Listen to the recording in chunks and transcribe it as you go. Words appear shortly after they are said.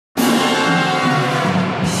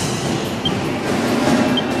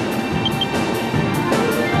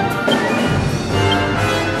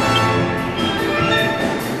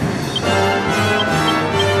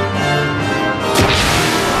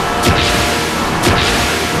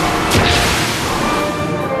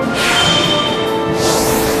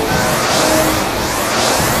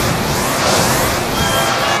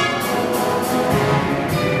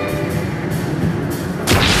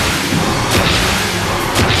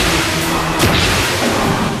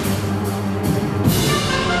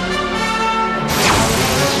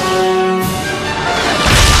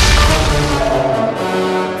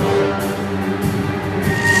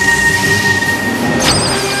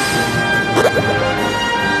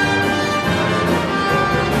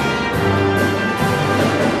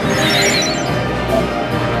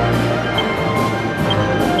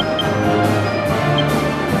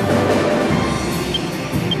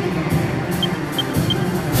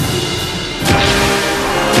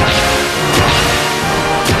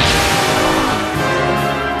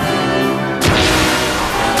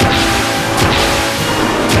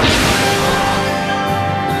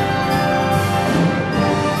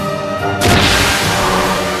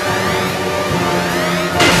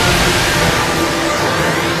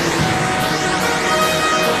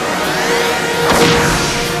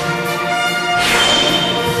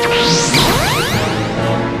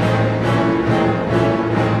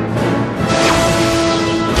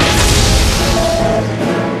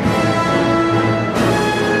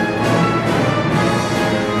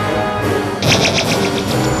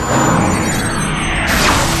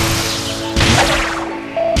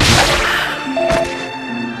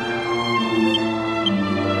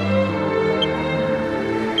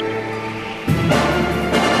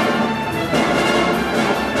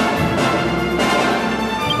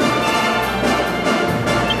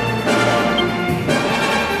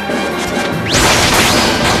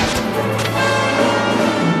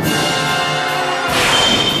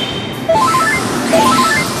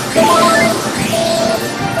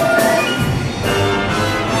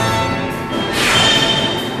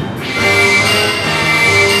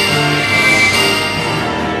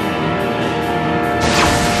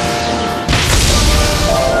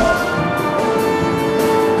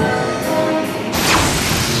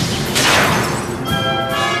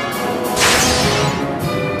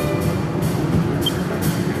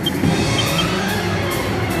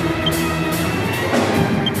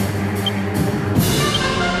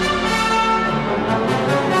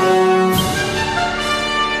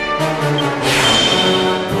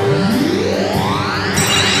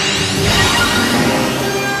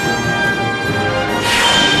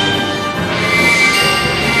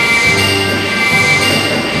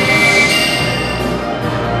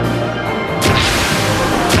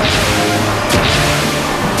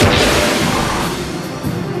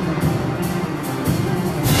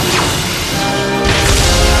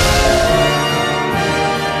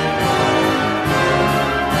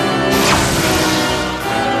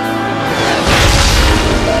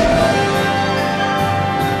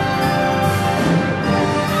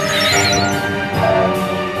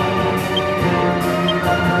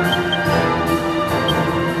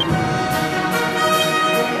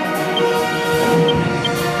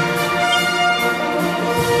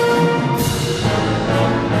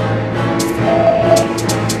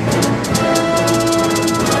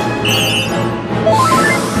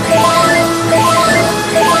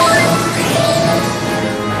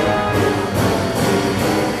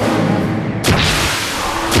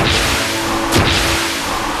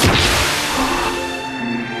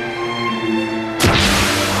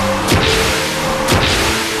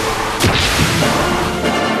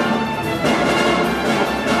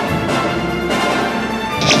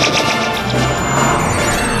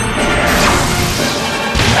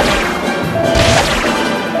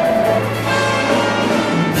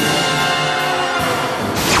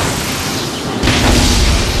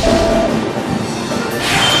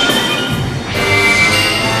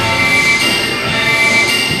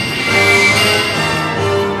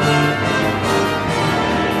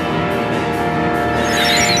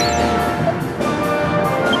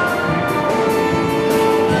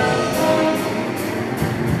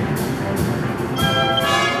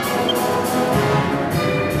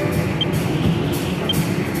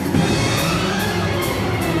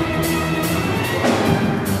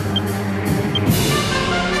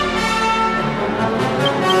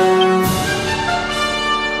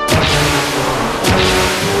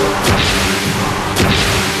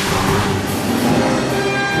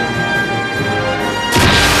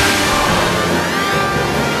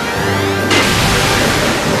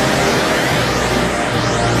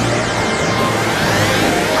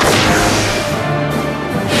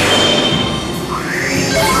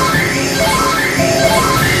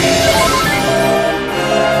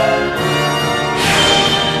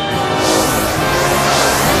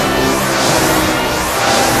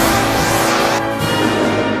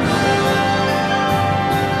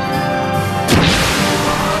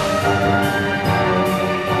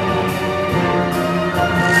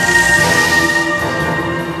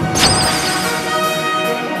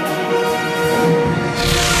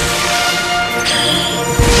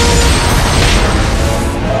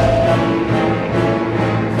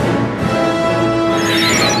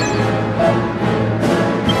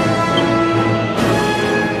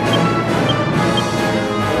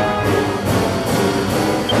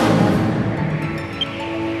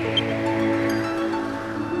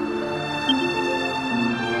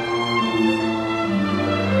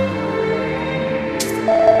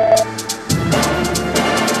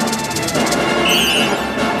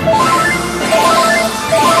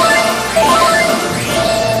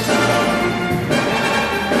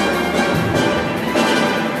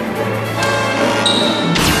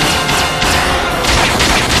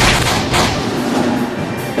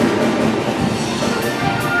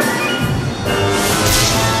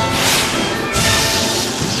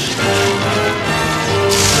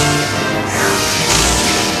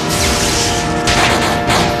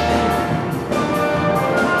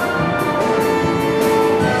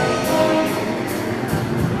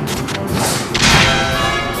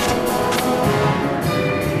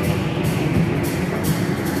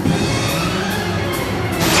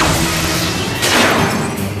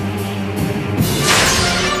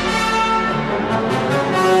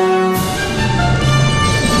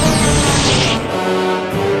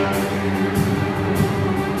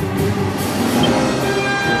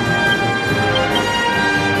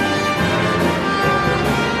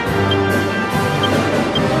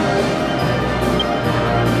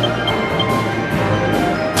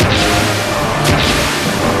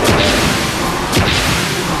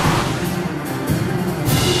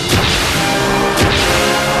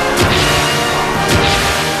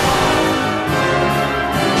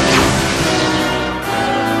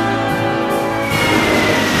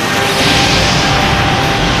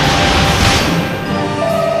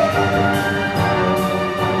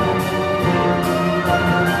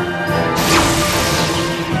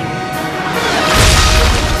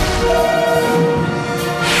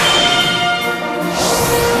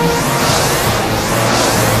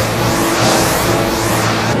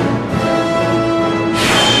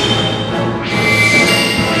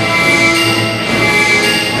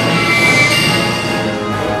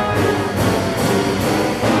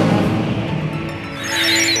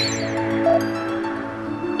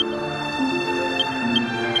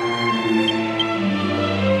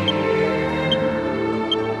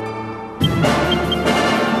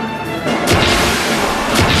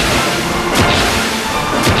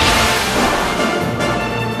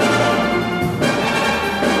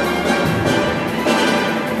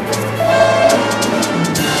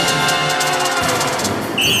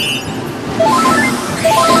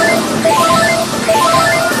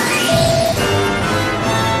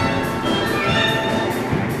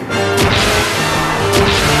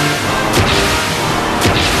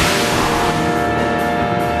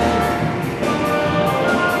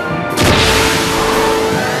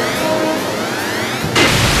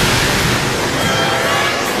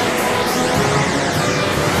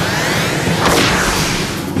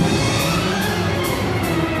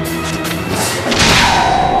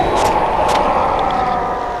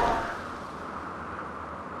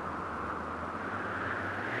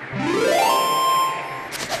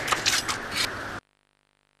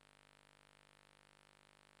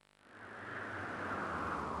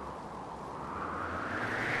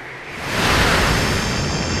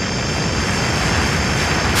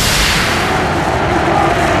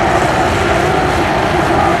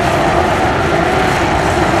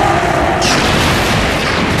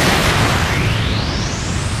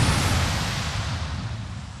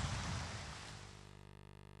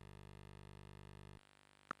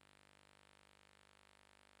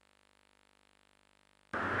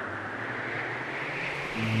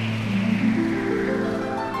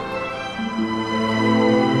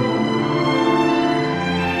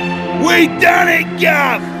We done it,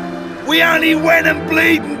 Gov! We only went and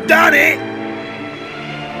bleedin' done it!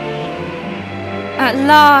 At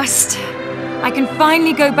last! I can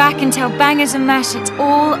finally go back and tell Bangers and Mash it's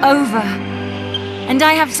all over. And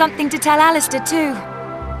I have something to tell Alistair too.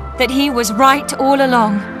 That he was right all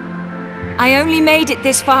along. I only made it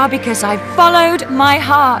this far because I followed my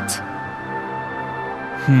heart.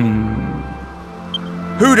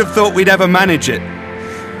 Who'd have thought we'd ever manage it?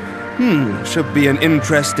 Should be an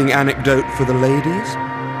interesting anecdote for the ladies.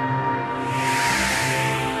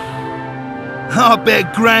 I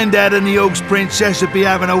bet Grandad and the Og's Princess would be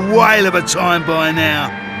having a whale of a time by now.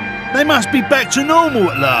 They must be back to normal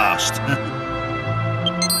at last.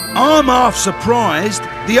 I'm half surprised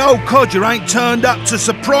the old codger ain't turned up to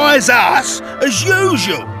surprise us as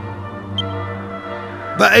usual.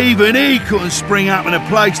 But even he couldn't spring up in a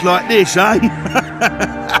place like this, eh?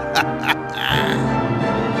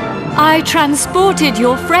 I transported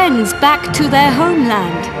your friends back to their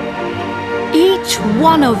homeland. Each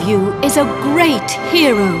one of you is a great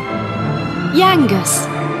hero. Yangus,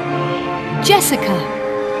 Jessica,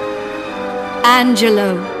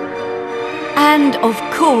 Angelo, and of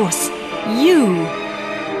course, you.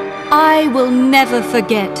 I will never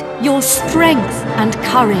forget your strength and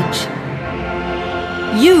courage.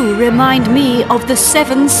 You remind me of the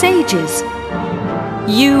 7 sages.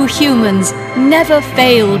 You humans never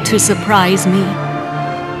fail to surprise me.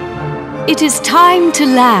 It is time to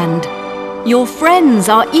land. Your friends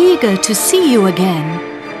are eager to see you again.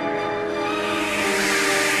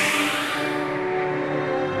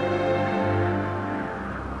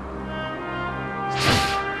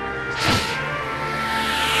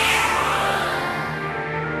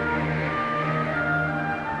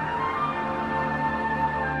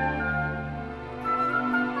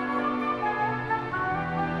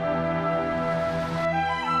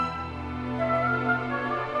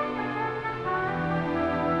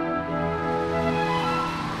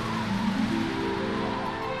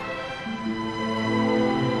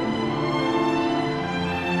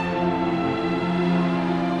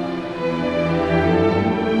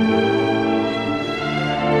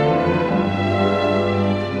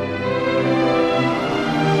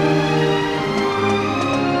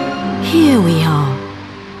 Here we are.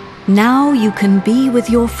 Now you can be with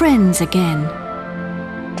your friends again.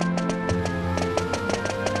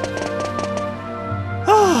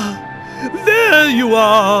 Ah, there you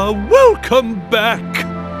are. Welcome back.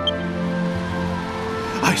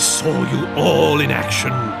 I saw you all in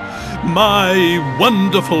action. My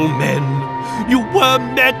wonderful men. You were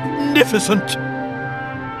magnificent.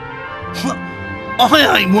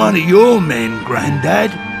 I ain't one of your men,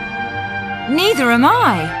 Grandad. Neither am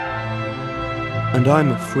I. And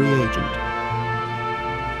I'm a free agent.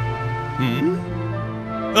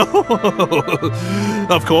 Oh,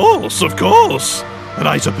 of course, of course. And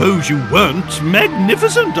I suppose you weren't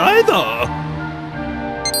magnificent either.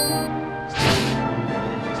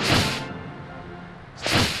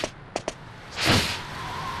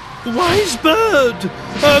 Wise bird,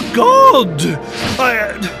 a god.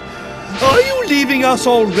 Are you leaving us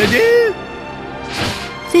already?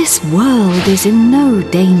 This world is in no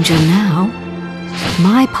danger now.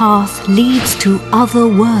 My path leads to other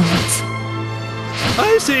worlds.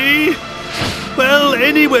 I see. Well,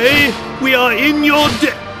 anyway, we are in your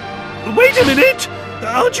Wait a minute!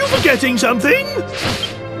 Aren't you forgetting something?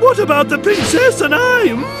 What about the princess and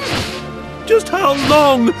I? Just how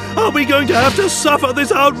long are we going to have to suffer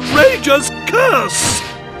this outrageous curse?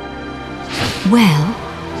 Well,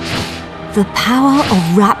 the power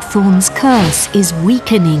of Rapthorn's curse is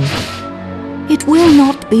weakening. It will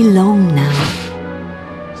not be long now.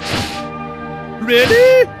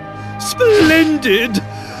 Really? Splendid!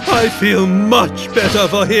 I feel much better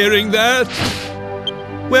for hearing that.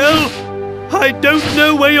 Well, I don't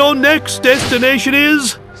know where your next destination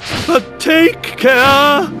is, but take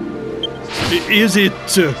care. Is it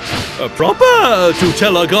proper to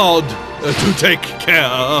tell a god to take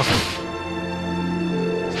care?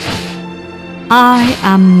 I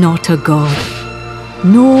am not a god,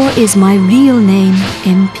 nor is my real name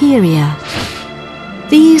Imperia.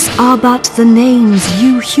 These are but the names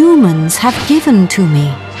you humans have given to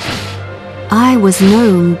me. I was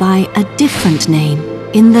known by a different name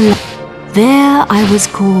in the land. There I was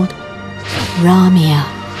called Ramia.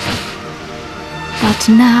 But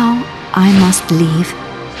now I must leave.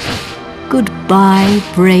 Goodbye,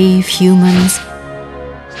 brave humans.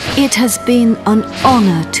 It has been an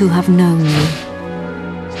honor to have known you.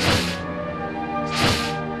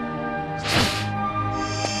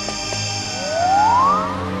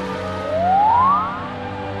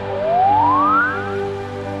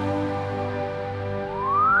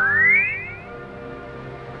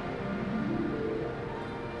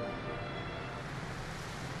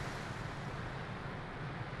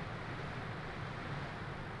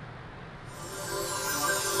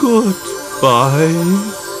 Goodbye.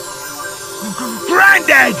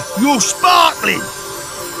 Grandad, you're sparkling!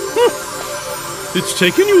 It's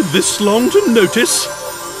taken you this long to notice?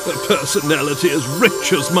 A personality as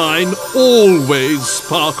rich as mine always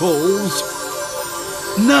sparkles.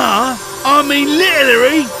 Nah, I mean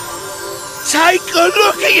literally. Take a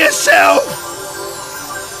look at yourself!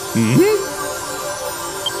 Ooh!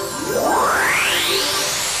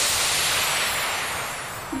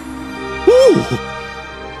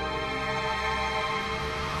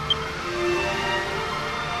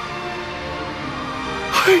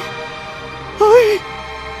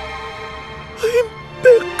 I'm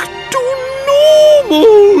back to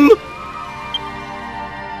normal!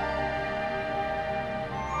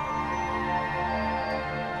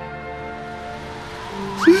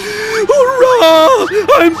 Hurrah!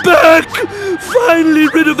 I'm back! Finally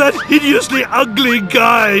rid of that hideously ugly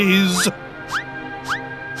guise!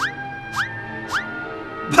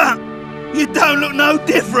 But you don't look no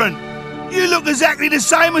different. You look exactly the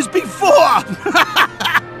same as before.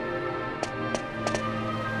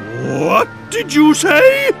 What did you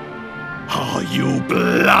say? Are you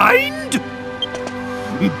blind?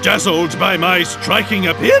 Dazzled by my striking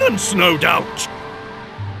appearance, no doubt.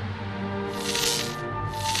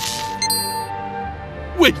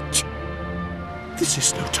 Wait! This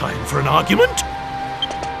is no time for an argument.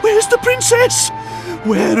 Where's the princess?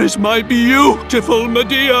 Where is my beautiful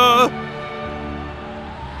Medea?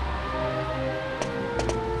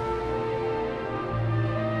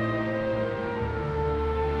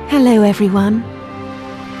 Hello, everyone.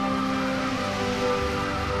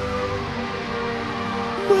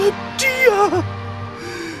 Medea!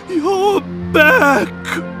 You're back!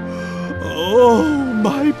 Oh,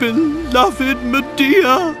 my beloved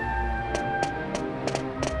Medea!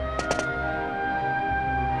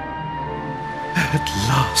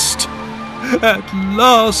 At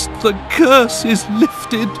last the curse is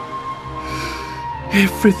lifted.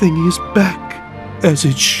 Everything is back as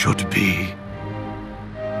it should be.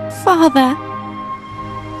 Father,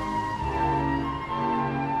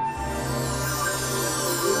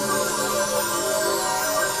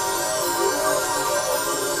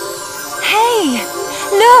 Hey,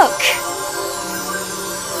 look!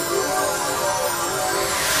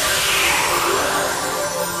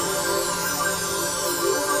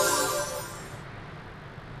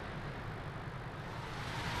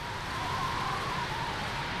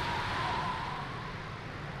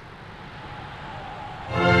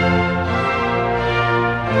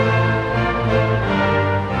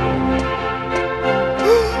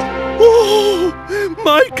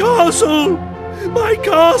 My castle! My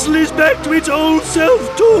castle is back to its old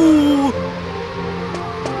self too!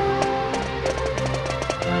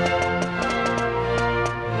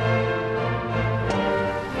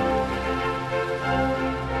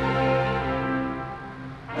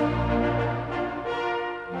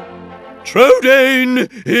 Trodain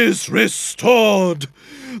is restored!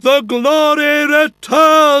 The glory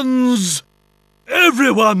returns!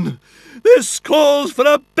 Everyone, this calls for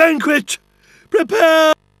a banquet!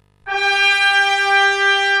 Prepare!